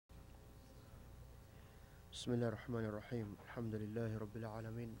بسم الله الرحمن الرحيم الحمد لله رب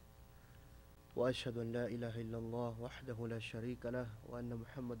العالمين وأشهد أن لا إله إلا الله وحده لا شريك له وأن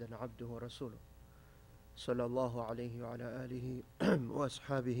محمدا عبده ورسوله صلى الله عليه وعلى آله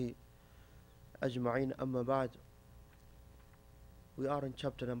وأصحابه أجمعين. أما بعد, we are in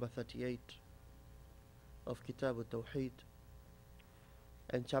chapter number 38 of Kitab At-Tawheed,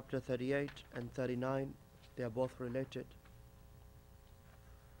 and chapter 38 and 39, they are both related.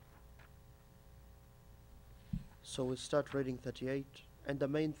 So we start reading 38, and the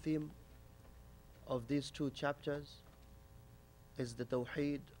main theme of these two chapters is the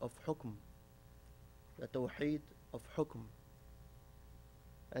Tawheed of Hukm. The Tawheed of Hukm.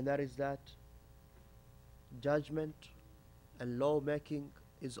 And that is that judgment and lawmaking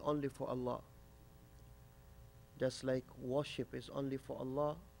is only for Allah. Just like worship is only for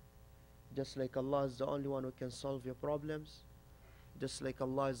Allah, just like Allah is the only one who can solve your problems, just like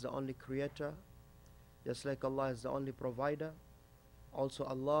Allah is the only creator, just like Allah is the only provider, also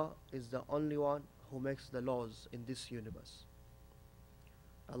Allah is the only one who makes the laws in this universe.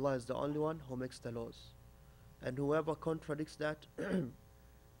 Allah is the only one who makes the laws. And whoever contradicts that and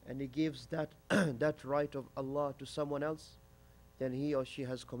he gives that, that right of Allah to someone else, then he or she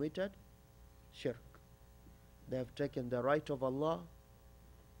has committed shirk. They have taken the right of Allah,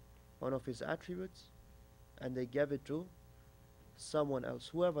 one of His attributes, and they gave it to someone else,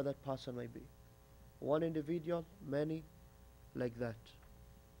 whoever that person may be. One individual, many, like that.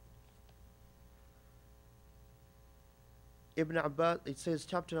 Ibn Abbas, it says,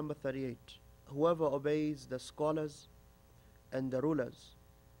 chapter number 38, whoever obeys the scholars and the rulers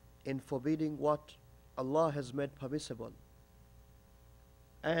in forbidding what Allah has made permissible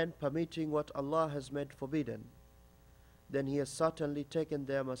and permitting what Allah has made forbidden, then he has certainly taken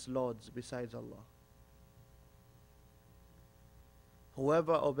them as lords besides Allah.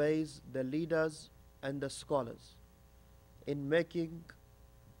 Whoever obeys the leaders and the scholars in making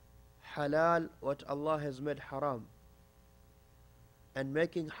halal what Allah has made haram and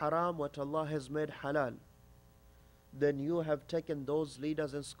making haram what Allah has made halal, then you have taken those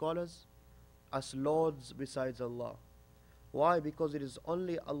leaders and scholars as lords besides Allah. Why? Because it is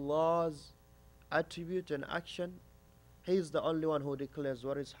only Allah's attribute and action. He is the only one who declares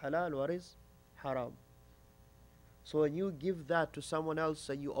what is halal, what is haram. So when you give that to someone else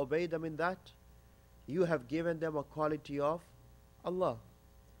and you obey them in that, you have given them a quality of Allah.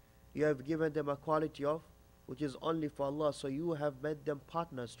 You have given them a quality of which is only for Allah. So you have made them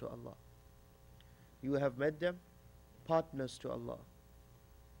partners to Allah. You have made them partners to Allah.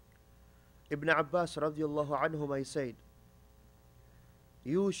 Ibn Abbas radiallahu anhuma, he said,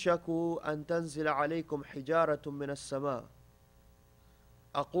 يوشك أن تنزل عليكم حجارة من السماء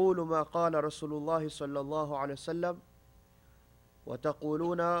أقول ما قال رسول الله صلى الله عليه وسلم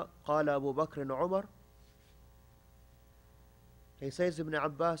وتقولون قال أبو بكر عمر. He says, Ibn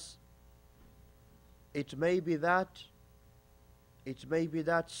Abbas, it may be that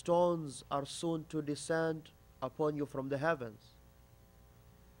stones are soon to descend upon you from the heavens.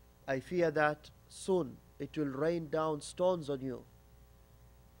 I fear that soon it will rain down stones on you.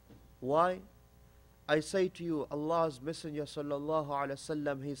 Why? I say to you, Allah's Messenger sallallahu alaihi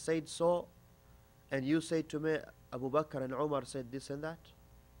wasallam, he said so, and you say to me, Abu Bakr and Umar said this and that.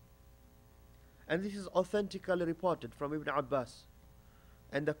 And this is authentically reported from Ibn Abbas.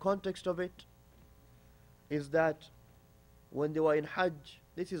 And the context of it is that when they were in Hajj,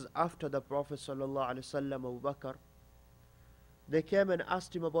 this is after the Prophet sallallahu alaihi wasallam, Abu Bakr, they came and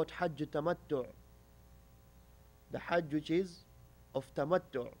asked him about Hajj Tamattu', the Hajj which is of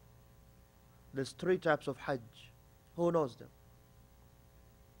Tamattu'. There's three types of Hajj. Who knows them?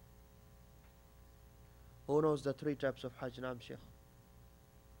 Who knows the three types of Hajj? Naam, Shaykh.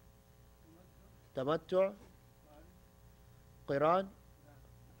 Tamattu', Qiran,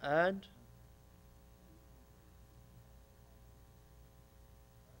 and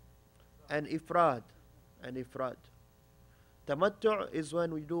Ifrad. And Ifrad. Tamattu' is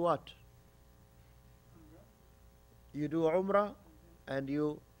when we do what? You do Umrah and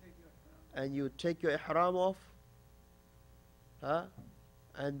you take your ihram off,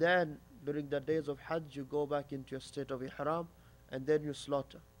 and then during the days of Hajj you go back into your state of ihram, and then you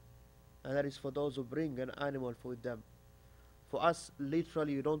slaughter. And that is for those who bring an animal with them. For us,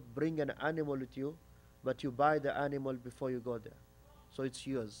 literally, you don't bring an animal with you, but you buy the animal before you go there. So it's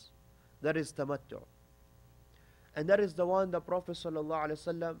yours. That is tamattu'. And that is the one the Prophet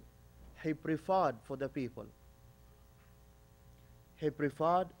ﷺ, he preferred for the people. He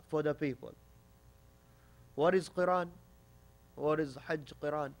preferred for the people. What is Qiran? What is Hajj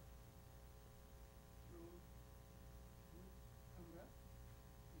Qiran?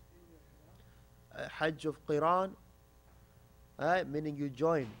 Hajj of Qiran, meaning you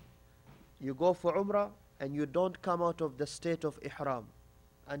join. You go for Umrah and you don't come out of the state of Ihram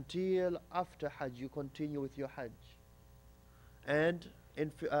until after Hajj. You continue with your Hajj. And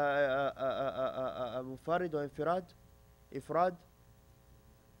in Mufarid or Ifrad,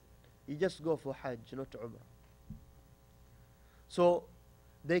 you just go for Hajj, not Umrah. So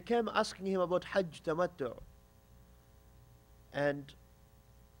they came asking him about Hajj Tamattu. And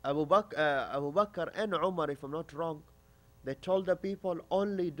Abu Bakr and Umar, if I'm not wrong, they told the people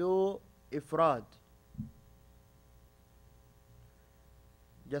only do Ifrad.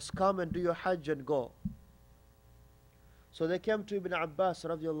 Just come and do your Hajj and go. So they came to Ibn Abbas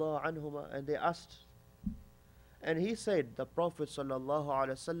radiallahu anhuma and they asked. And he said, the Prophet sallallahu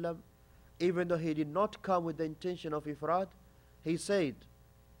alaihi wasallam, even though he did not come with the intention of Ifrad, he said,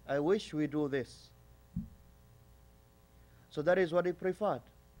 I wish we do this. So that is what he preferred.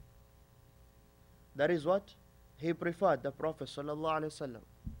 That is what he preferred, the Prophet sallallahu alaihi wasallam.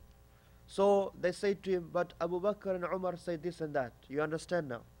 So they said to him, but Abu Bakr and Umar said this and that. You understand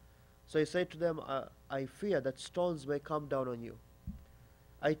now? So he said to them, I fear that stones may come down on you.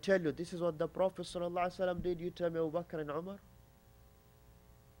 I tell you, this is what the Prophet ﷺ did. You tell me Abu Bakr and Umar?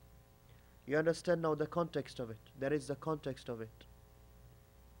 You understand now the context of it. There is the context of it.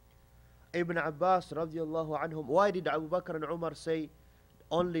 Ibn Abbas radiallahu anhum, why did Abu Bakr and Umar say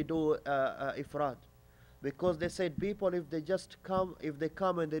only do Ifrad? Because they said people, if they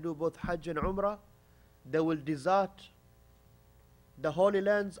come and they do both Hajj and Umrah, they will desert the Holy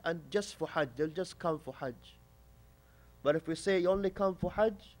Lands and just for Hajj. They'll just come for Hajj. But if we say you only come for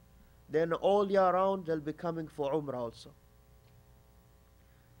Hajj, then all year round they'll be coming for Umrah also.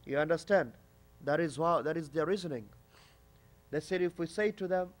 You understand? That is their reasoning. They said if we say to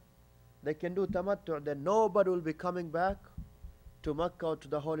them they can do Tamattu, then nobody will be coming back to Makkah or to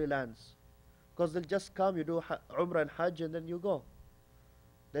the Holy Lands. Because they'll just come, you do Umrah and Hajj and then you go.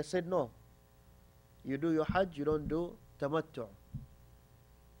 They said no. You do your Hajj, you don't do Tamattu.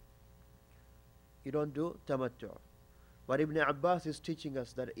 You don't do Tamattu. But Ibn Abbas is teaching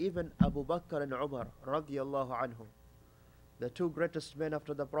us that even Abu Bakr and Umar radiyallahu anhum, the two greatest men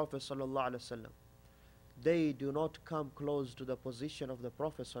after the Prophet sallallahu alaihi wasallam, they do not come close to the position of the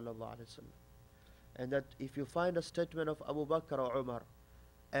Prophet sallallahu alaihi wasallam. And that if you find a statement of Abu Bakr or Umar,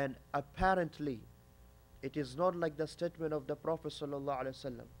 and apparently it is not like the statement of the Prophet sallallahu alaihi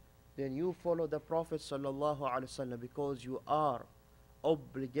wasallam, then you follow the Prophet sallallahu alaihi wasallam because you are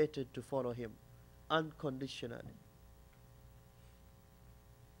obligated to follow him unconditionally.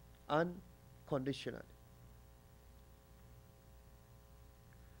 Unconditionally.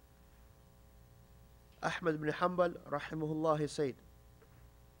 Ahmad bin Hanbal rahimahullah, he said,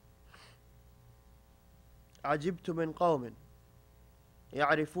 عجبت من قوم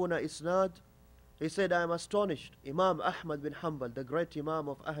يعرفون إسناد. He said, I am astonished. Imam Ahmad bin Hanbal, the great Imam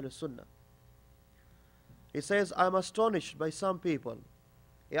of Ahl Sunnah, he says, I am astonished by some people.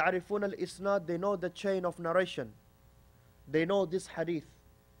 يعرفون الإسناد, they know the chain of narration. They know this hadith.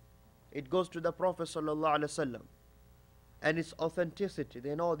 It goes to the Prophet sallallahu alaihi wasallam, and its authenticity.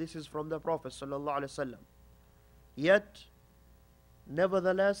 They know this is from the Prophet sallallahu alaihi wasallam. Yet,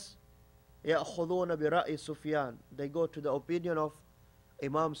 nevertheless, يأخذون برأي سفيان. They go to the opinion of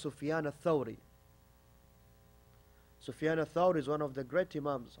Imam Sufyan al-Thawri. Sufyan al-Thawri is one of the great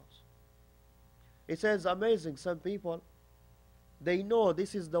Imams. He says, amazing, some people, they know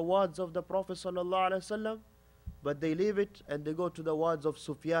this is the words of the Prophet sallallahu alaihi wasallam, but they leave it and they go to the words of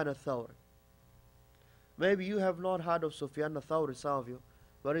Sufyan al-Thawri. Maybe you have not heard of Sufyan al-Thawri, some of you,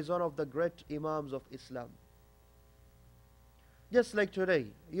 but he's one of the great Imams of Islam. Just like today,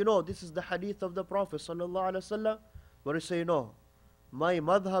 you know, this is the hadith of the Prophet sallallahu alaihi wasallam, but you say, no, my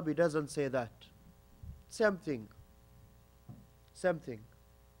madhab, it doesn't say that. Same thing. Same thing.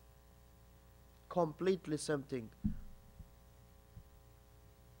 Completely same thing.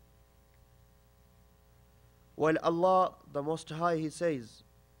 While Allah, the Most High, He says,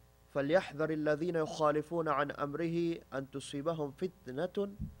 فَلْيَحْذَرِ الَّذِينَ يُخَالِفُونَ عَنْ أَمْرِهِ أَن تُصِيبَهُمْ فِتْنَةٌ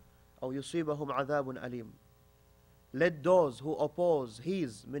أَوْ يُصِيبَهُمْ عَذَابٌ أَلِيمٌ. Let those who oppose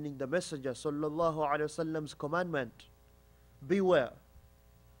His, meaning the Messenger sallallahu alaihi wasallam's commandment, beware,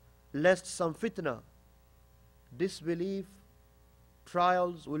 lest some fitna, disbelief,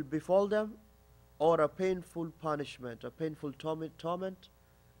 trials will befall them, or a painful punishment, a painful torment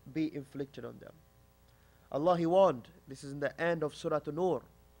be inflicted on them. Allah, He warned, this is in the end of Surah An-Nur,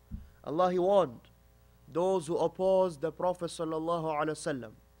 Allah, He warned those who oppose the Prophet sallallahu alaihi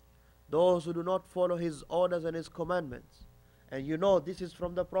wasallam, those who do not follow his orders and his commandments, and you know this is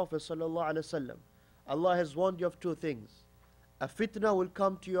from the Prophet sallallahu alaihi wasallam. Allah has warned you of two things. A fitna will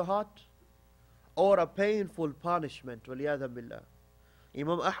come to your heart, or a painful punishment. وَلِيَاذًا بِاللَّهِ.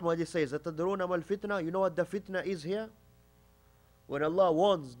 Imam Ahmad says, أَتَدْرُونَ مَا الْفِتْنَةِ? You know what the fitna is here? When Allah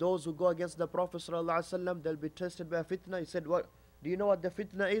warns those who go against the Prophet ﷺ, they'll be tested by a fitna. He said, what? Do you know what the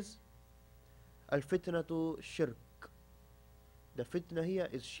fitna is? Al-fitnatu shirk. The fitna here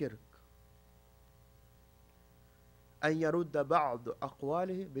is shirk. أن يرد بعض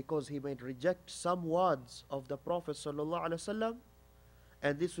أقواله, because he might reject some words of the Prophet ﷺ,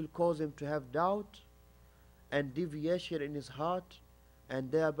 and this will cause him to have doubt and deviation in his heart,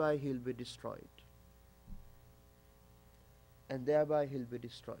 and thereby he'll be destroyed. And thereby he'll be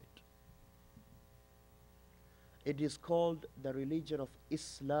destroyed. It is called the religion of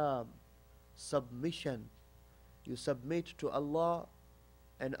Islam, submission. You submit to Allah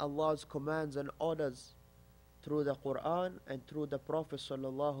and Allah's commands and orders through the Quran and through the Prophet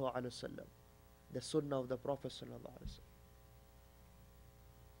sallallahu alaihi wasallam, the Sunnah of the Prophet sallallahu alaihi wasallam.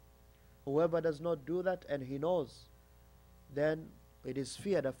 Whoever does not do that and he knows, then it is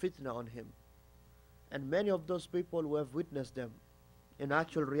feared a fitna on him. And many of those people who have witnessed them in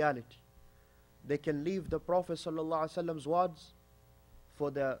actual reality, they can leave the Prophet sallallahu alaihi wasallam's words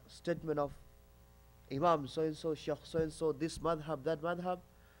for the statement of Imam so and so, Shaykh so and so, this madhab, that madhab.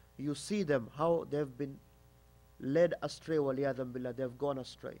 You see them how they've been led astray. Waliyadhan billah, they've gone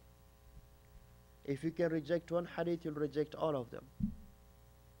astray. If you can reject one hadith, you'll reject all of them.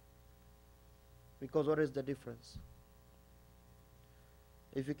 Because what is the difference?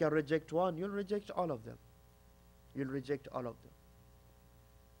 If you can reject one, you'll reject all of them. You'll reject all of them.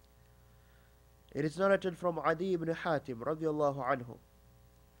 It is narrated from Adi ibn Hatim radiallahu anhu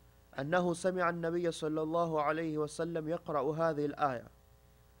أنه سمع النبي صلى الله عليه وسلم يقرأ هذه الآية.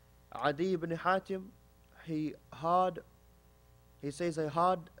 Adi ibn Hatim, he says, I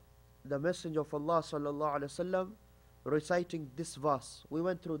heard the Messenger of Allah صلى الله عليه وسلم reciting this verse. We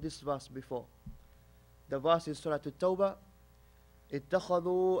went through this verse before. The verse is Surah At-Tawbah.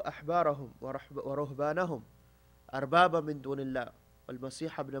 اتخذوا أحبارهم ورهبانهم أربابا من دون الله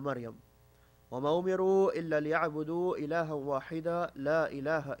والمسيح ابن مريم وما أمروا إلا ليعبدوا إلها واحدا لا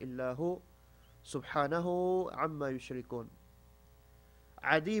إله إلا هو سبحانه عما يشركون.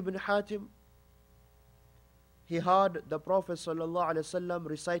 Adi ibn Hatim, he heard the Prophet sallallahu alaihi wasallam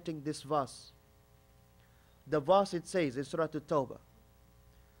reciting this verse. The verse, it says in Surah At-Tawbah,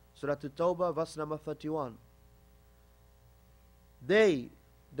 Surah At-Tawbah verse number 31, they,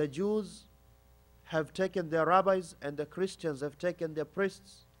 the Jews, have taken their rabbis and the Christians have taken their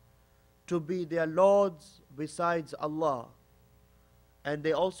priests to be their lords besides Allah. And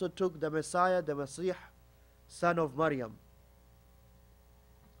they also took the Messiah, the Masih, son of Maryam,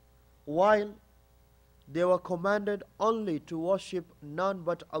 while they were commanded only to worship none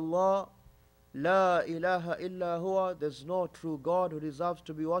but Allah. La ilaha illa huwa, there's no true God who deserves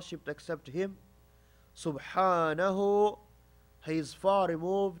to be worshipped except Him. Subhanahu, He is far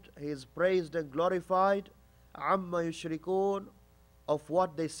removed, He is praised and glorified. Amma yushrikun, of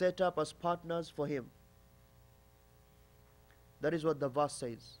what they set up as partners for Him. That is what the verse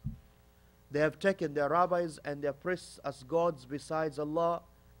says. They have taken their rabbis and their priests as gods besides Allah,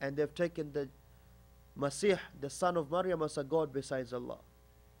 and they've taken the Masih, the son of Maryam, as a god besides Allah.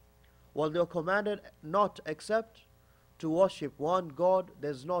 While they are commanded not except to worship one God,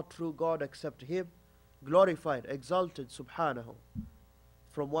 there's no true God except Him, glorified, exalted, subhanahu,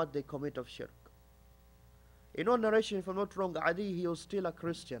 from what they commit of shirk. In one narration, if I'm not wrong, Adi, he was still a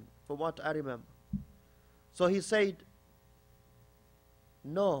Christian, from what I remember. So he said,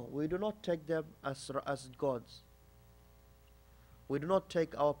 no, we do not take them as gods. We do not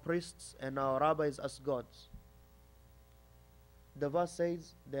take our priests and our rabbis as gods. The verse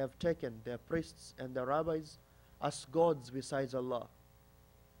says they have taken their priests and their rabbis as gods besides Allah.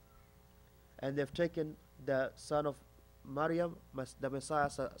 And they've taken the son of Maryam, the Messiah,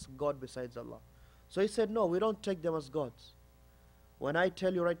 as God besides Allah. So he said, no, we don't take them as gods. When I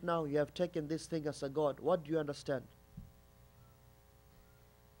tell you right now, you have taken this thing as a god, what do you understand?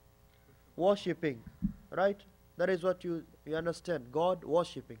 Worshipping, right? That is what you understand, God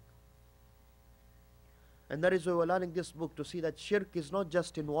worshipping. And that is why we're learning this book, to see that shirk is not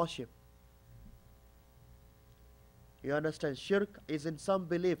just in worship. You understand, shirk is in some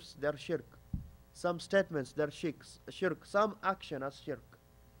beliefs, they're shirk. Some statements, they're shirk. Some action as shirk.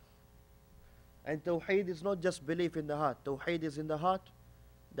 And Tawheed is not just belief in the heart. Tawheed is in the heart.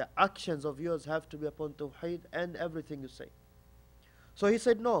 The actions of yours have to be upon Tawheed and everything you say. So he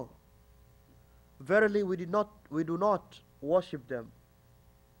said, no. Verily we do not worship them.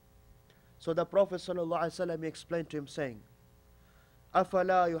 So the Prophet ﷺ explained to him saying,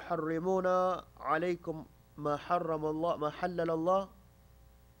 أَفَلَا يُحَرِّمُونَ عَلَيْكُمْ مَا حَرَّمَ اللَّهُ مَا حَلَّلَ اللَّهُ.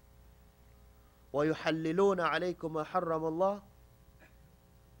 وَيُحَلِّلُونَ عَلَيْكُمْ مَا حَرَّمَ اللَّهُ.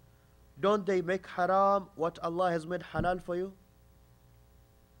 Don't they make haram what Allah has made halal for you?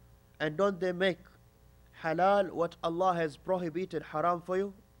 And don't they make halal what Allah has prohibited haram for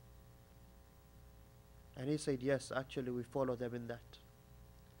you? And he said, yes, actually we follow them in that.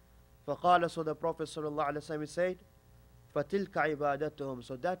 فَقَالَ, so the Prophet ﷺ said, فَتِلْكَ عِبَادَتُهُمْ,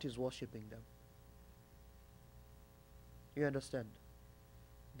 so that is worshipping them. You understand?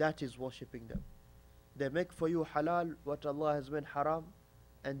 That is worshipping them. They make for you halal what Allah has made haram,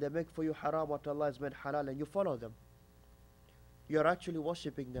 and they make for you haram what Allah has made halal, and you follow them. You are actually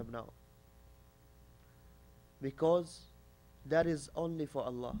worshipping them now. Because that is only for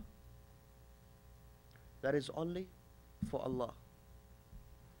Allah. That is only for Allah.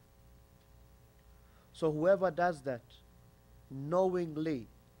 So whoever does that knowingly,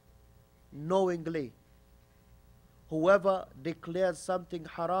 whoever declares something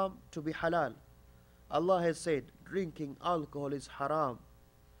haram to be halal, Allah has said drinking alcohol is haram.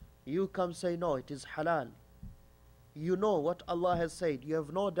 You come say no, it is halal. You know what Allah has said, you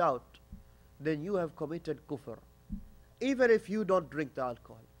have no doubt, then you have committed kufr. Even if you don't drink the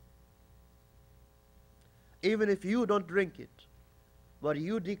alcohol. Even if you don't drink it, but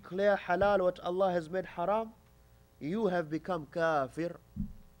you declare halal what Allah has made haram, you have become kafir,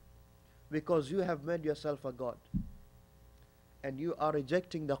 because you have made yourself a god. And you are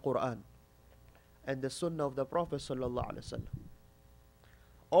rejecting the Quran and the Sunnah of the Prophet ﷺ,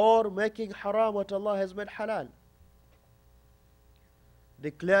 or making haram what Allah has made halal,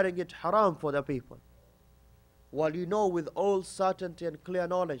 declaring it haram for the people, while you know with all certainty and clear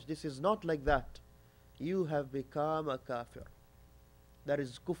knowledge this is not like that. You have become a kafir. That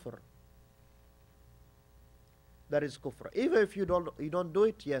is kufr. That is kufr. Even if you don't do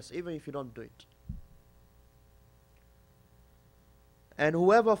it, yes, even if you don't do it. And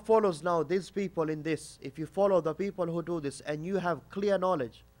whoever follows now these people in this, if you follow the people who do this and you have clear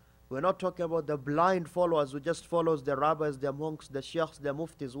knowledge, we're not talking about the blind followers who just follows the rabbis, the monks, the sheikhs, the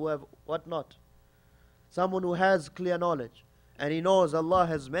muftis, whoever, whatnot. Someone who has clear knowledge and he knows Allah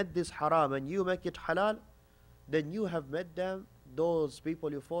has made this haram and you make it halal, then you have made them, those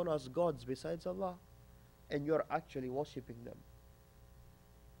people you follow, as gods besides Allah, and you're actually worshipping them.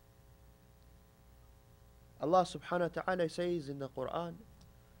 Allah subhanahu wa ta'ala says in the Quran,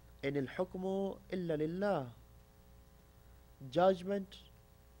 إِنِ الْحُكْمُ إِلَّا لِلَّهِ, judgment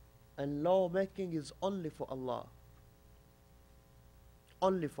and law making is only for Allah.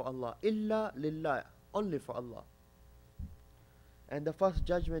 Only for Allah. إِلَّا لِلَّهِ, only for Allah. And the first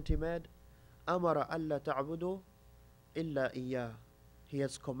judgment he made, أَمَرَ أَلَّا تَعْبُدُوا إِلَّا إِيَّاهِ, he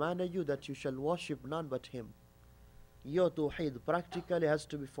has commanded you that you shall worship none but him. Your tawheed practically has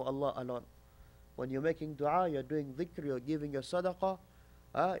to be for Allah alone. When you're making dua, you're doing dhikr, you're giving your sadaqah,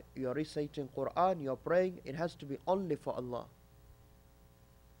 you're reciting Quran, you're praying, it has to be only for Allah.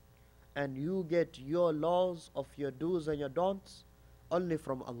 And you get your laws of your do's and your don'ts only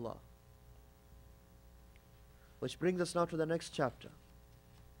from Allah. Which brings us now to the next chapter.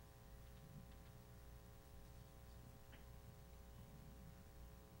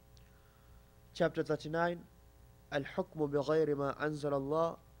 Chapter 39, Al-Hukmu bi-ghayri ma anzal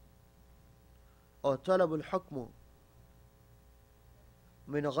Allah, or Talab al-Hukmu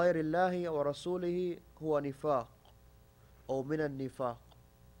min ghayri Allahi wa Rasulihi huwa nifaq, or min al-nifaq.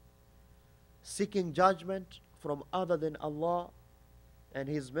 Seeking judgment from other than Allah and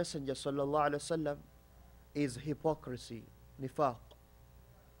His Messenger sallallahu alaihi wasallam is hypocrisy, nifaq.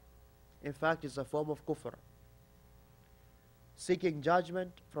 In fact, it's a form of kufr. Seeking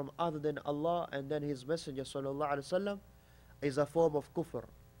judgment from other than Allah and then His Messenger sallallahu alaihi wasallam is a form of kufr.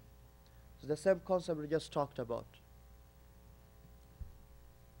 It's the same concept we just talked about.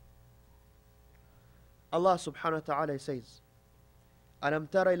 Allah subhanahu wa ta'ala says, أَلَمْ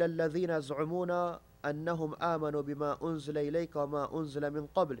تَرَ إِلَى الَّذِينَ يَزْعُمُونَ أَنَّهُمْ آمَنُوا بِمَا أُنزِلَ إِلَيْكَ وَمَا أُنزِلَ مِنْ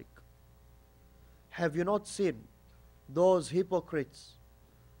قَبْلِكَ. Have you not seen those hypocrites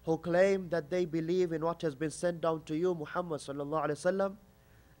who claim that they believe in what has been sent down to you, Muhammad sallallahu alaihi wasallam,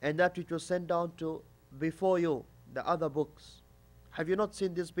 and that which was sent down to before you, the other books? Have you not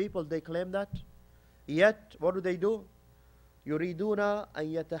seen these people? They claim that. Yet, what do? يُرِيدُونَ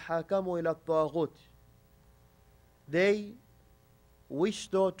أَن يَتَحَاكَمُوا إِلَى الطَّاغُوتِ. They wish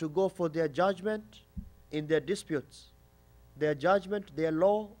though to go for their judgment in their disputes. Their judgment, their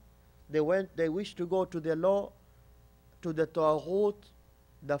law, they wish to go to their law, to the Taghut,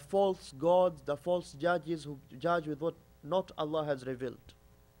 the false gods, the false judges who judge with what not Allah has revealed.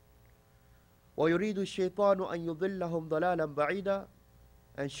 وَيُرِيدُ الشَّيْطَانُ أَن يُضِلَّهُمْ ضَلَالًا بَعِيدًا.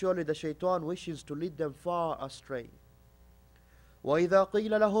 And surely the shaitan wishes to lead them far astray. وَإِذَا قِيلَ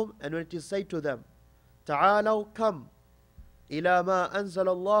لَهُمْ, and when it is said to them, تَعَالَوْا, come, إِلَى مَا أَنزَلَ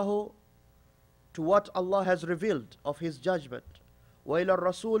اللَّهُ, to what Allah has revealed of His judgment, وَإِلَى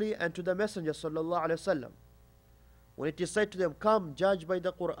الرَّسُولِ, and to the Messenger sallallahu alayhi wa sallam. When it is said to them, come, judge by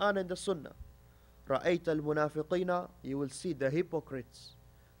the Quran and the Sunnah, رَأَيْتَ الْمُنَافِقِينَ, you will see the hypocrites,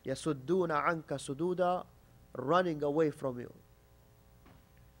 يَسُدُّونَ عَنْكَ سُدُودًا, running away from you.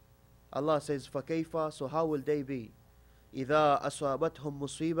 Allah says, فَكَيْفَ, so how will they be? إِذَا أَصَابَتْهُمْ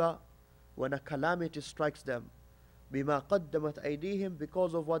مُصِيبَةٌ, when a calamity strikes them, بِمَا قَدَّمَتْ أَيْدِيهِمْ,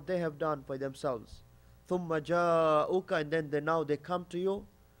 because of what they have done for themselves. ثُمَّ جَاءُكَ, and then they come to you,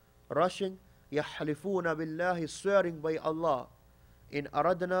 rushing, يَحْلِفُونَ بِاللَّهِ, swearing by Allah, إِنْ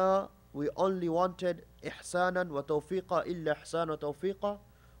أَرَدْنَا, we only wanted إِحْسَانًا وَتَوْفِيقًا, إِلَّا إِحْسَانًا وَتَوْفِيقًا,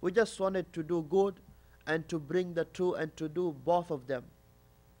 we just wanted to do good and to bring the two and to do both of them.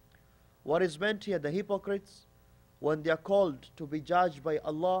 What is meant here, the hypocrites, when they are called to be judged by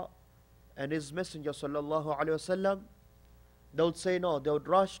Allah and His Messenger sallallahu alaihi wasallam, they would say no, they would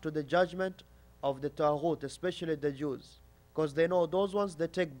rush to the judgment of the Taghut, especially the Jews, because they know those ones, they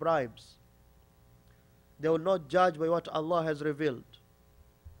take bribes. They will not judge by what Allah has revealed.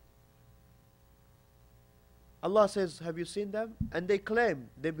 Allah says, have you seen them? And they claim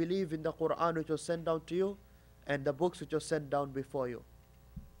they believe in the Quran which was sent down to you and the books which were sent down before you.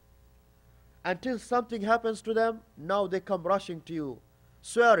 Until something happens to them, now they come rushing to you,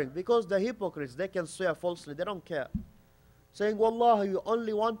 swearing, because the hypocrites, they can swear falsely, they don't care. Saying, Wallah, you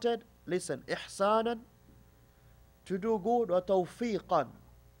only wanted, listen, ihsanan, to do good, wa tawfiqan,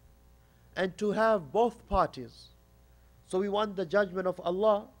 and to have both parties. So we want the judgment of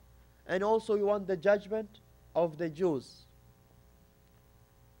Allah, and also we want the judgment of the Jews.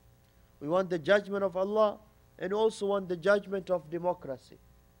 We want the judgment of Allah, and also want the judgment of democracy.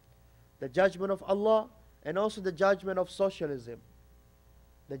 The judgment of Allah, and also the judgment of socialism.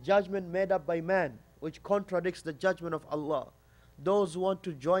 The judgment made up by man, which contradicts the judgment of Allah. Those who want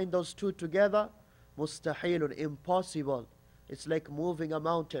to join those two together, mustahilun, impossible. It's like moving a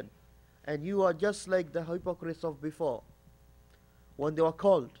mountain. And you are just like the hypocrites of before. When they were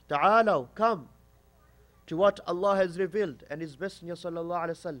called, ta'alaw, come, to what Allah has revealed and His Messenger sallallahu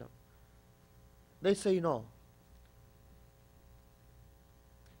alaihi wasallam, they say no.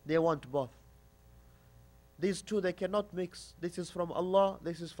 They want both. These two, they cannot mix. This is from Allah,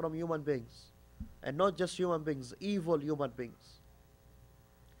 this is from human beings. And not just human beings, evil human beings.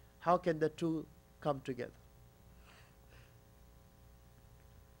 How can the two come together?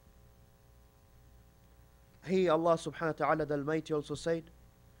 He, Allah subhanahu wa ta'ala, the Almighty, also said,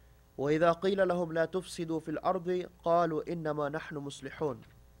 وَإِذَا قِيلَ لَهُمْ لَا تُفْسِدُوا فِي الْأَرْضِ قَالُوا إِنَّمَا نَحْنُ مُصْلِحُونَ.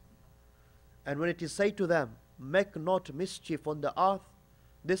 And when it is said to them, make not mischief on the earth,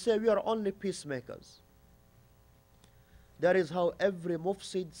 they say, we are only peacemakers. That is how every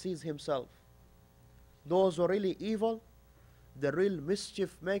mufsid sees himself. Those who are really evil, the real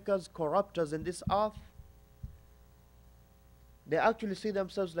mischief makers, corruptors in this earth, they actually see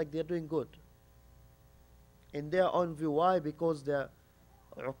themselves like they are doing good. In their own view. Why? Because their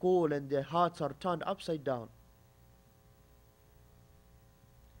uqul and their hearts are turned upside down.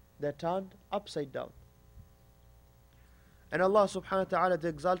 They're turned upside down. And Allah subhanahu wa ta'ala, the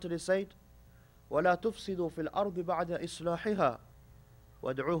Exalted, said, وَلَا تُفْسِدُوا فِي الْأَرْضِ بَعْدَ إِصْلَاحِهَا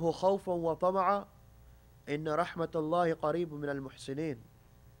وَادْعُوهُ خَوْفًا وَطَمَعًا إِنَّ رَحْمَةَ اللَّهِ قَرِيبٌ مِنَ الْمُحْسِنِينَ.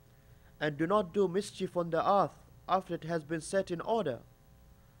 And do not do mischief on the earth after it has been set in order.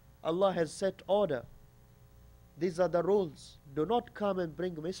 Allah has set order. These are the rules. Do not come and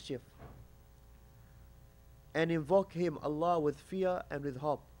bring mischief. And invoke Him, Allah, with fear and with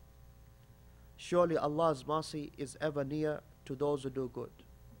hope. Surely Allah's mercy is ever near to those who do good.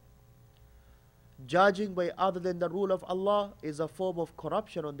 Judging by other than the rule of Allah is a form of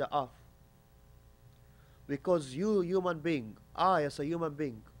corruption on the earth. Because you, human being, I as a human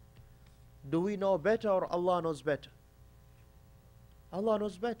being, do we know better or Allah knows better? Allah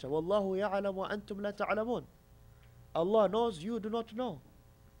knows better. Wallahu ya'lam wa antum la ta'lamun. Allah knows, you do not know.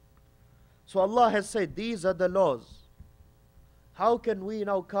 So Allah has said, these are the laws. How can we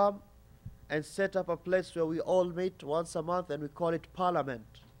now come and set up a place where we all meet once a month and we call it parliament?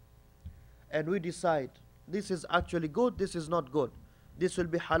 And we decide, this is actually good, this is not good. This will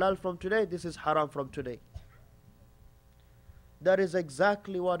be halal from today, this is haram from today. That is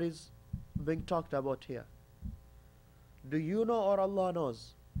exactly what is being talked about here. Do you know or Allah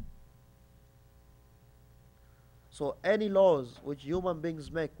knows? So any laws which human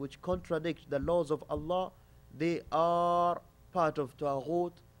beings make which contradict the laws of Allah, they are part of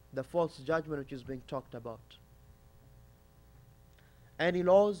Taghut, the false judgment which is being talked about. Any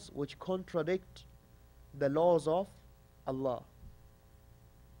laws which contradict the laws of Allah,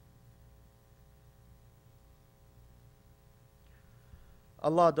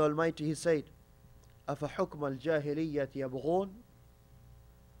 Allah the Almighty, He said, أَفَحُكْمَ الْجَاهِلِيَّةِ يَبْغُونَ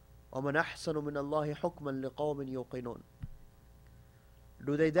وَمَنْ أَحْسَنُ مِنَ اللَّهِ حُكْمًا لِقَوْمٍ يُوقِنُونَ.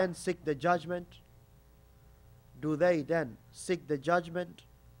 Do they then seek the judgment? Do they then seek the judgment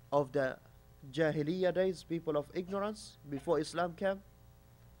of the Jahiliyyah days, people of ignorance, before Islam came?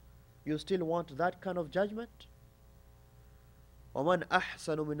 You still want that kind of judgment? وَمَنْ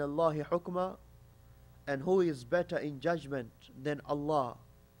أَحْسَنُ مِنَ اللَّهِ حُكْمًا. And who is better in judgment than Allah?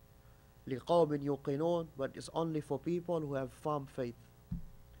 لِقَوْمٍ يُوقِنُونَ. But it's only for people who have firm faith.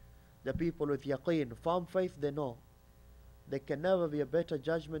 The people with yaqeen, firm faith, they know there can never be a better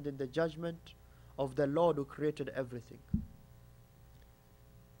judgment than the judgment of the Lord who created everything.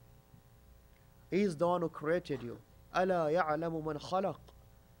 He is the one who created you. أَلَا يَعْلَمُ مَنْ خَلَقَ.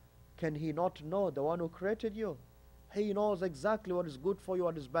 Can He not know the one who created you? He knows exactly what is good for you,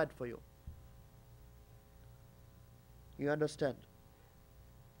 what is bad for you. You understand?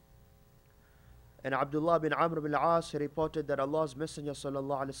 And Abdullah bin Amr bin al-As, he reported that Allah's Messenger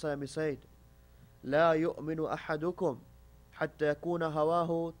sallallahu alaihi wasallam, he said, لا يؤمن أحدكم حتى يكون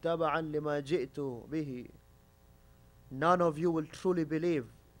هواه تبعا لما جئت به. None of you will truly believe.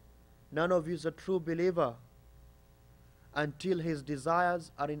 None of you is a true believer until his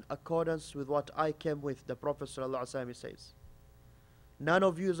desires are in accordance with what I came with. The Prophet sallallahu alaihi wasallam says, none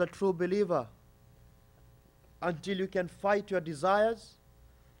of you is a true believer until you can fight your desires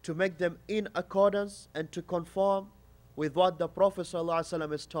to make them in accordance and to conform with what the Prophet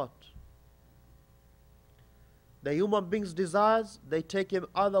ﷺ has taught. The human being's desires, they take him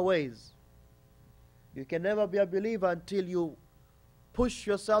other ways. You can never be a believer until you push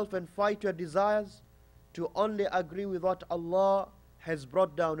yourself and fight your desires to only agree with what Allah has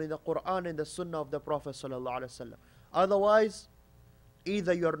brought down in the Quran and the Sunnah of the Prophet ﷺ. Otherwise,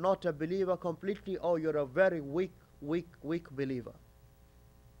 either you're not a believer completely or you're a very weak believer.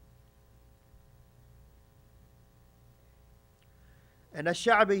 And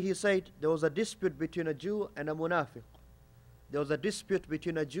Ash-Sha'bi, he said, there was a dispute between a Jew and a munafiq. There was a dispute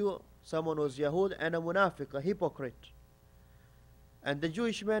between a Jew, someone who was Yahud, and a munafiq, a hypocrite. And the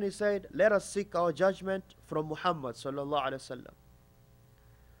Jewish man, he said, let us seek our judgment from Muhammad sallallahu alaihi wasallam.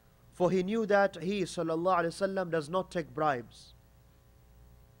 For he knew that he sallallahu alaihi wasallam does not take bribes.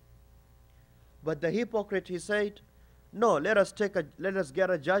 But the hypocrite, he said, no, let us get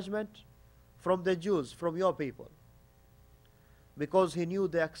a judgment from the Jews, from your people. Because he knew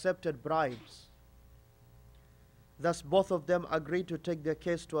they accepted bribes. Thus both of them agreed to take their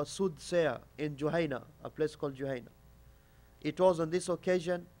case to a soothsayer in Juhayna, a place called Juhayna. It was on this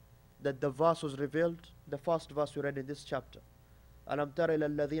occasion that the verse was revealed, the first verse we read in this chapter. أَلَمْ تَرَ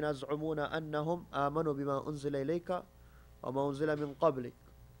إِلَى الَّذِينَ يَزْعُمُونَ أَنَّهُمْ آمَنُوا بِمَا أُنزِلَ إِلَيْكَ وَمَا أُنزِلَ مِنْ قَبْلِكَ.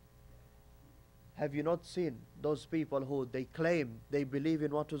 Have you not seen those people who they claim they believe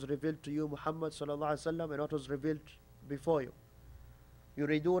in what was revealed to you, Muhammad sallallahu alaihi wasallam, and what was revealed before you?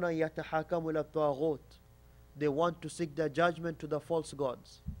 يُرِيدُونَ يَتَحَاكَمُوا إِلَى الطَّاغُوتِ. They want to seek their judgment to the false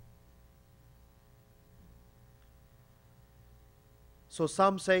gods. So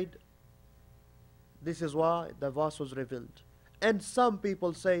some said this is why the verse was revealed. And some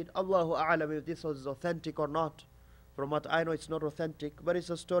people said, Allahu A'lam, if this was authentic or not. From what I know, it's not authentic, but it's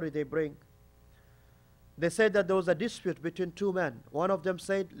a story they bring. They said that there was a dispute between two men. One of them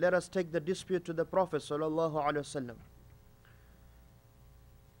said, let us take the dispute to the Prophet sallallahu alaihi wasallam.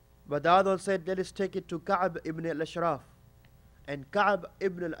 But the other one said, let us take it to Ka'ab ibn al-Ashraf. And Ka'ab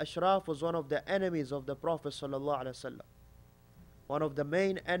ibn al-Ashraf was one of the enemies of the Prophet sallallahu alaihi wasallam. One of the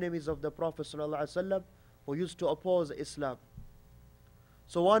main enemies of the Prophet sallallahu alaihi wasallam who used to oppose Islam.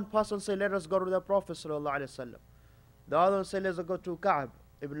 So one person said, let us go to the Prophet sallallahu alaihi wasallam. The other one said, let us go to Ka'ab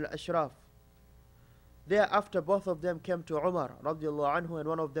ibn al-Ashraf. Thereafter, both of them came to Umar radiallahu anhu, and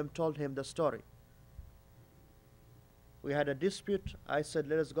one of them told him the story. We had a dispute. I said,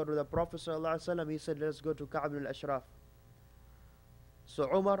 let us go to the Prophet sallallahu alaihi wasallam. He said, let us go to Ka'ab ibn al-Ashraf. So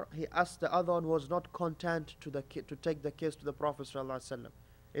Umar, he asked the other one who was not content to take the case to the Prophet sallallahu alaihi wasallam.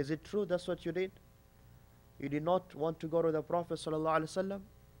 Is it true that's what you did? You did not want to go to the Prophet sallallahu alaihi wasallam?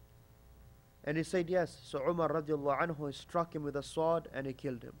 And he said yes. So Umar radiallahu anhu, he struck him with a sword and he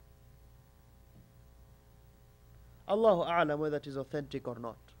killed him. Allahu A'lam whether it is authentic or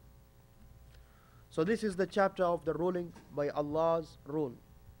not. So this is the chapter of the ruling by Allah's rule.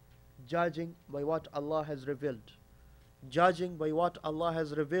 Judging by what Allah has revealed. Judging by what Allah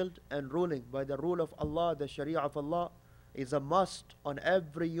has revealed and ruling by the rule of Allah, the Shari'a of Allah, is a must on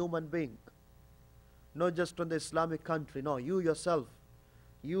every human being. Not just on the Islamic country. No, you yourself,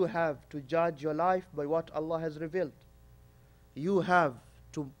 you have to judge your life by what Allah has revealed. You have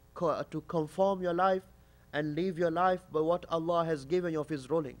to conform your life and live your life by what Allah has given you of His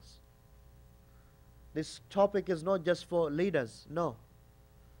rulings. This topic is not just for leaders, no.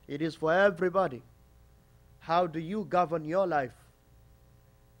 It is for everybody. How do you govern your life?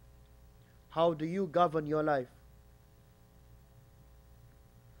 How do you govern your life?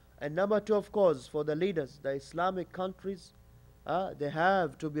 And number two, of course, for the leaders, the Islamic countries, they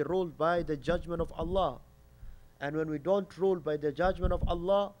have to be ruled by the judgment of Allah. And when we don't rule by the judgment of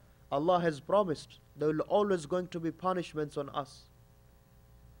Allah, Allah has promised there will always going to be punishments on us.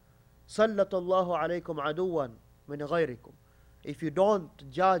 سَلَّتَ اللَّهُ عَلَيْكُمْ عَدُوًّا مِنْ غَيْرِكُمْ. If you don't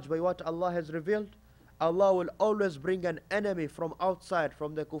judge by what Allah has revealed, Allah will always bring an enemy from outside,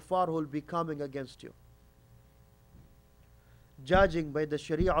 from the kuffar who will be coming against you. Judging by the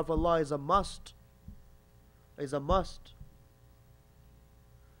Shari'a of Allah is a must. Is a must.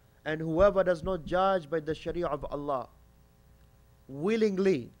 And whoever does not judge by the Shari'a of Allah,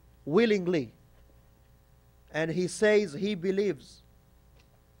 willingly, and he says he believes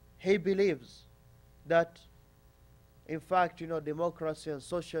that in fact, democracy and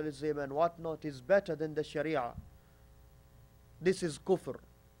socialism and whatnot is better than the Sharia, this is kufr.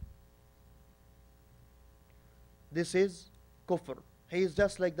 This is kufr. He is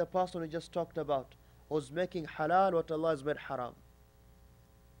just like the person we just talked about, who's making halal what Allah has made haram.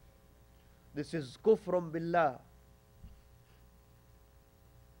 This is kufrun billah.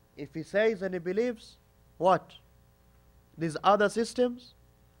 If he says and he believes, what? These other systems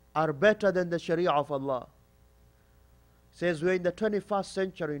are better than the Sharia of Allah. Says we're in the 21st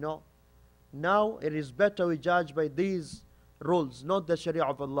century now. Now it is better we judge by these rules, not the Sharia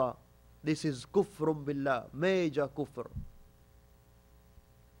of Allah. This is kufrun billah, major kufr.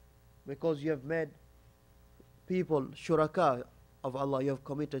 Because you have made people shuraka of Allah, you have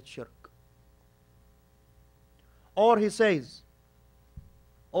committed shirk. Or he says,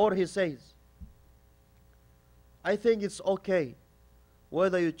 I think it's okay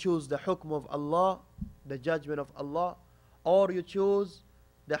whether you choose the hukm of Allah, the judgment of Allah, or you choose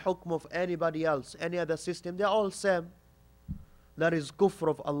the hukm of anybody else, any other system. They're all same. That is kufr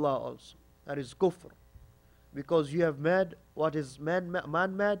of Allah also. That is kufr. Because you have made what is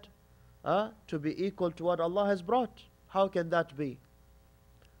man-made to be equal to what Allah has brought. How can that be?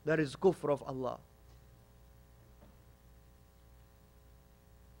 That is kufr of Allah.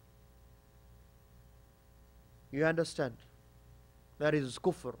 You understand? That is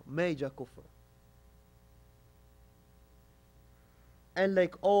kufr, major kufr. And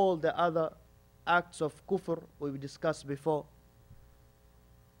like all the other acts of kufr we've discussed before,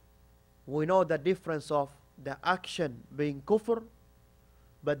 we know the difference of the action being kufr,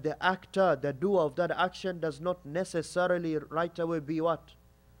 but the actor, the doer of that action does not necessarily right away be what?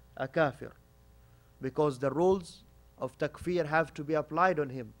 A kafir. Because the rules of takfir have to be applied on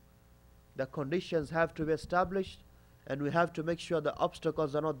him. The conditions have to be established, and we have to make sure the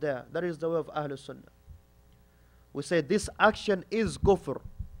obstacles are not there. That is the way of Ahlul Sunnah. We say this action is kufr,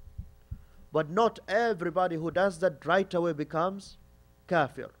 but not everybody who does that right away becomes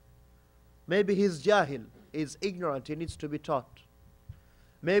kafir. Maybe he's jahil, he's ignorant, he needs to be taught.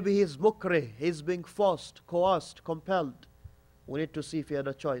 Maybe he's mukrih, he's being forced, coerced, compelled. We need to see if he had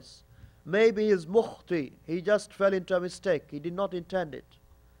a choice. Maybe he's mukhti, he just fell into a mistake, he did not intend it.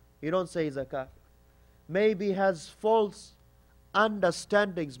 You don't say he's a kafir. Maybe he has false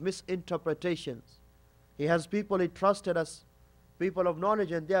understandings, misinterpretations. He has people he trusted as people of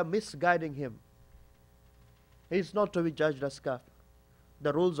knowledge, and they are misguiding him. He's not to be judged as kafir.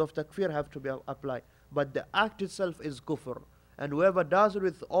 The rules of takfir have to be applied. But the act itself is kufr. And whoever does it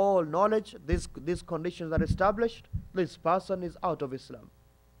with all knowledge, these conditions are established, this person is out of Islam.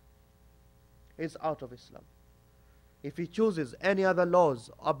 Is out of Islam. If he chooses any other laws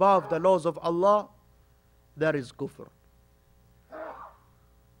above the laws of Allah, there is kufr.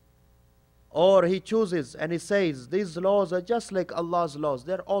 Or he chooses and he says, these laws are just like Allah's laws,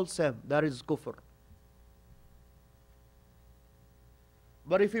 they're all same, there is kufr.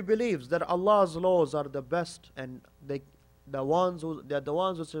 But if he believes that Allah's laws are the best and they're the ones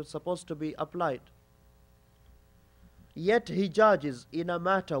which are supposed to be applied, yet he judges in a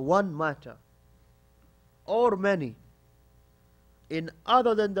matter, one matter, or many, in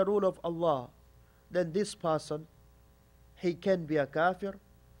other than the rule of Allah, then this person, he can be a kafir,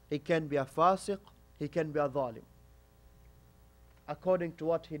 he can be a fasiq, he can be a zalim. According to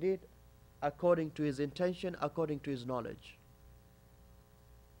what he did, according to his intention, according to his knowledge.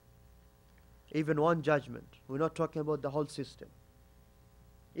 Even one judgment. We're not talking about the whole system.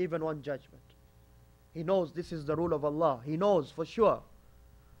 Even one judgment. He knows this is the rule of Allah. He knows for sure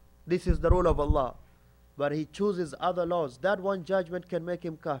this is the rule of Allah. But he chooses other laws. That one judgment can make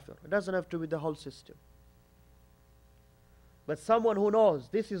him kafir. It doesn't have to be the whole system. But someone who knows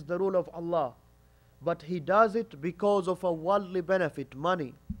this is the rule of Allah, but he does it because of a worldly benefit,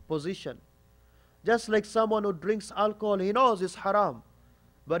 money, position. Just like someone who drinks alcohol, he knows it's haram,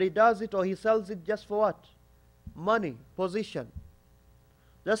 but he does it or he sells it just for what? Money, position.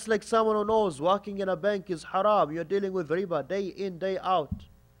 Just like someone who knows working in a bank is haram, you're dealing with riba day in, day out.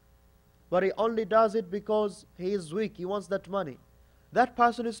 But he only does it because he is weak, he wants that money. That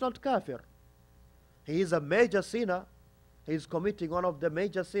person is not kafir. He is a major sinner, he is committing one of the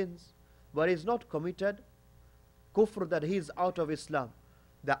major sins, but he is not committed kufr that he is out of Islam.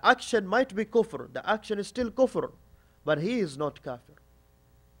 The action might be kufr, the action is still kufr, but he is not kafir.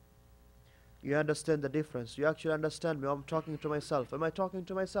 You understand the difference? You actually understand me? I'm talking to myself. Am I talking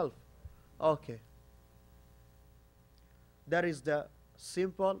to myself? Okay. That is the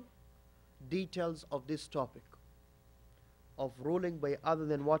simple details of this topic of ruling by other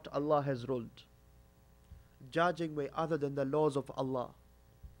than what Allah has ruled, judging by other than the laws of Allah.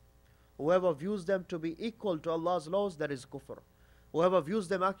 Whoever views them to be equal to Allah's laws, that is kufr. Whoever views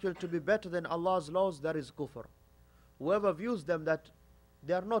them actually to be better than Allah's laws, that is kufr. Whoever views them that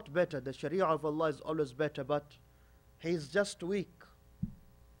they are not better, the Sharia of Allah is always better, but he is just weak,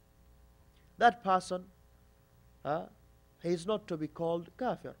 that person, he is not to be called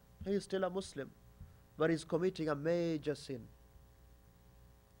kafir. He is still a Muslim, but he is committing a major sin.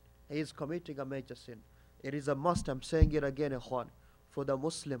 He is committing a major sin. It is a must, I'm saying it again, ikhwan, for the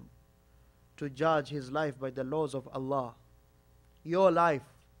Muslim to judge his life by the laws of Allah. Your life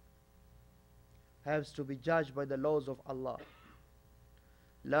has to be judged by the laws of Allah.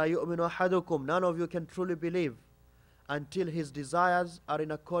 لا يؤمن أحدكم, none of you can truly believe until his desires are in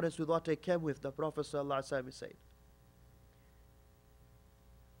accordance with what I came with, the Prophet ﷺ said.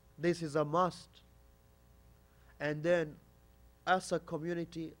 This is a must. And then as a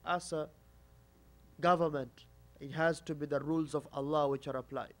community, as a government, it has to be the rules of Allah which are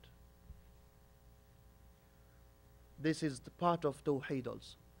applied. This is the part of Tawheed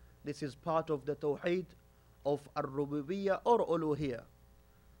also. This is part of the Tawheed of Ar-Rububiyyah or Uluhiyyah.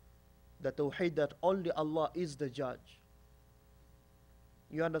 The Tawheed that only Allah is the judge.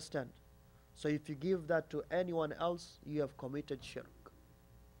 You understand? So if you give that to anyone else, you have committed shirk.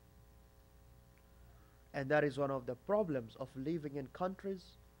 And that is one of the problems of living in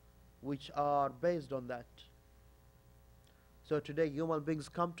countries which are based on that. So today human beings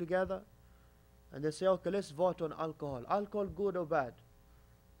come together and they say, okay, let's vote on alcohol. Alcohol, good or bad?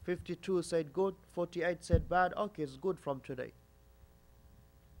 52 said good, 48 said bad. Okay, it's good from today.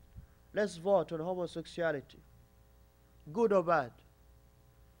 Let's vote on homosexuality. Good or bad?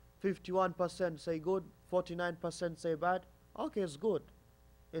 51% say good, 49% say bad. Okay, it's good.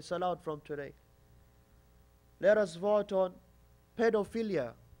 It's allowed from today. Let us vote on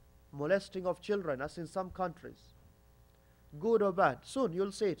pedophilia, molesting of children, as in some countries. Good or bad? Soon,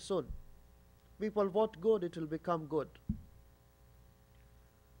 you'll see it soon. People vote good, it will become good.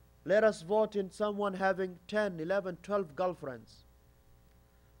 Let us vote in someone having 10, 11, 12 girlfriends.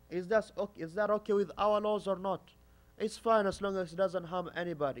 Is that okay with our laws or not? It's fine as long as it doesn't harm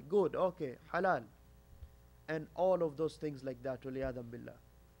anybody. Good, okay, halal. And all of those things like that, waliyadhan billah.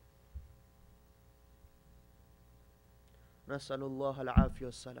 Nasalullah al-afiyya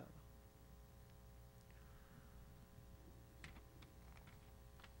was-salam.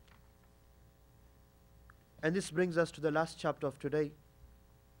 And this brings us to the last chapter of today,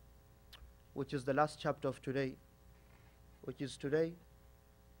 which is the last chapter of today, which is today,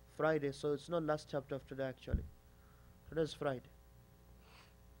 Friday. So it's not last chapter of today actually. Today is Friday.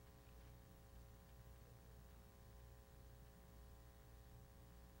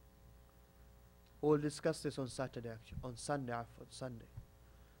 We'll discuss this on Saturday actually, on Sunday,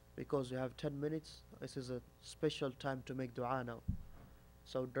 because we have 10 minutes. This is a special time to make dua now,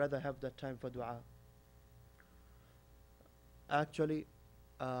 so I'd rather have that time for dua. Actually,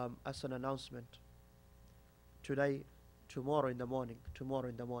 as an announcement, tomorrow in the morning,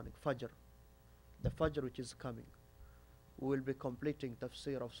 Fajr, the Fajr which is coming, we will be completing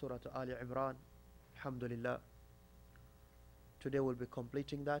tafsir of Surah Ali Imran, alhamdulillah. Today we'll be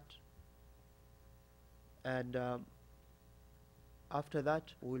completing that, and after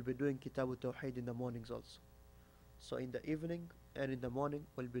that we will be doing Kitab At-Tawheed in the mornings also. So in the evening and in the morning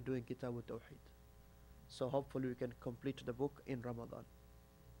we'll be doing Kitab At-Tawheed. So hopefully we can complete the book in Ramadan.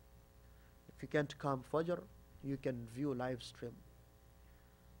 If you can't come Fajr, you can view live stream.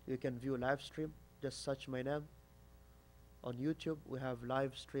 You can view live stream, just search my name on YouTube. We have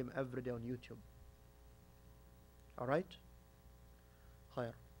live stream every day on YouTube. Alright?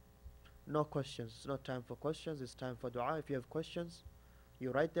 Khair. No questions. It's not time for questions, it's time for dua. If you have questions,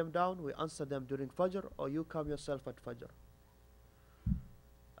 you write them down, we answer them during Fajr, or you come yourself at Fajr.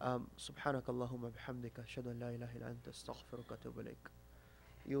 سبحانك اللهم بحمدك أشهد أن لا إله إلا أنت أستغفرك وأتوب إليك.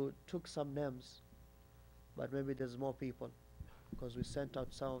 You took some names, but maybe there's more people because we sent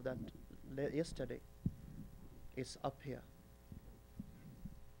out some of that yesterday. It's up here.